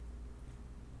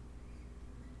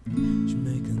She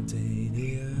may contain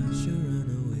the urge to run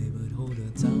away, but hold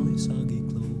her down with soggy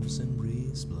clothes and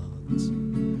breeze blocks.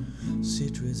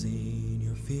 Citrus in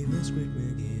your fevers greet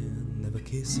me again. Never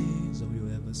kisses, or you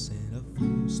ever said a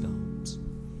full stops.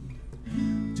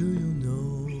 Do you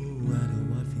know where the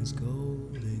white things go?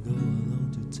 They go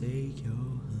along to take your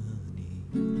honey.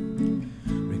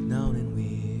 Break down and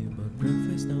weep, but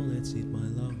breakfast now, let's eat, my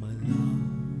love, my love,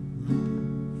 love.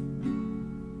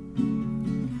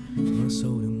 My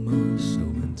soul to my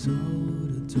soul and toe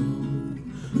to toe.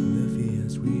 The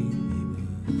fears read me,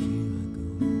 but here I go.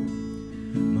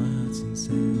 My heart sings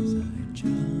as I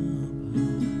jump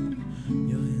high.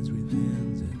 Your hands with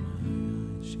hands and my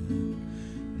eyes shut.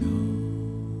 No.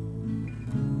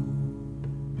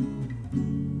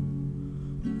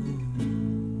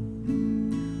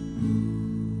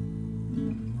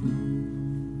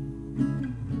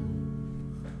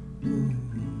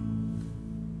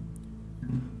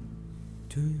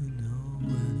 Do you know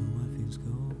where the white things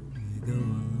go? They go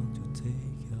along to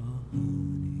take your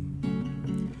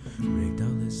honey. Break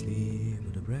down, let's sleep.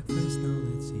 With the breakfast now,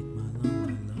 let's eat, my love,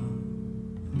 my love.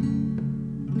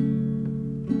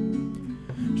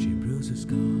 She bruises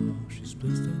scars, she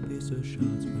splits the pistol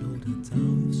shots, but hold her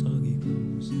down with soggy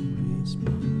clothes and wrist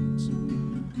spots.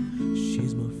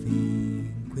 She's morphine,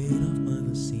 queen of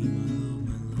my sea, my love,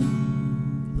 my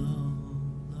love,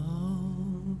 love,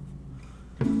 love.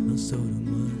 My soul to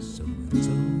my soul and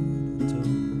toe to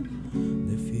toe.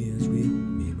 The fears rip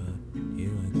me, but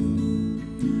here I go.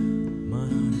 My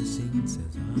heart sings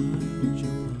as I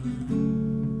jump high.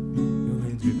 Your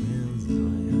hands rip hands as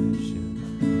my eyes shut.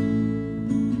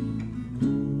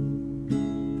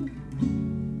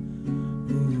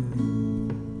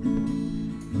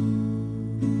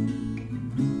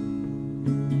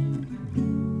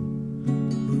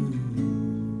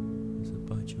 Essa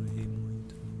parte eu errei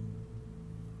muito.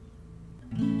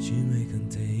 She may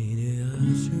contain the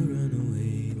urge to run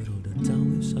away, but hold her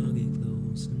down with soggy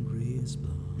clothes and breeze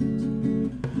blocks.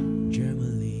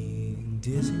 Germany,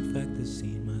 disinfect the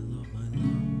scene, my love, my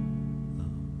love,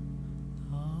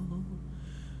 love, love.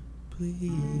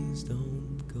 Please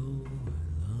don't go,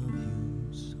 I love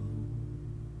you so.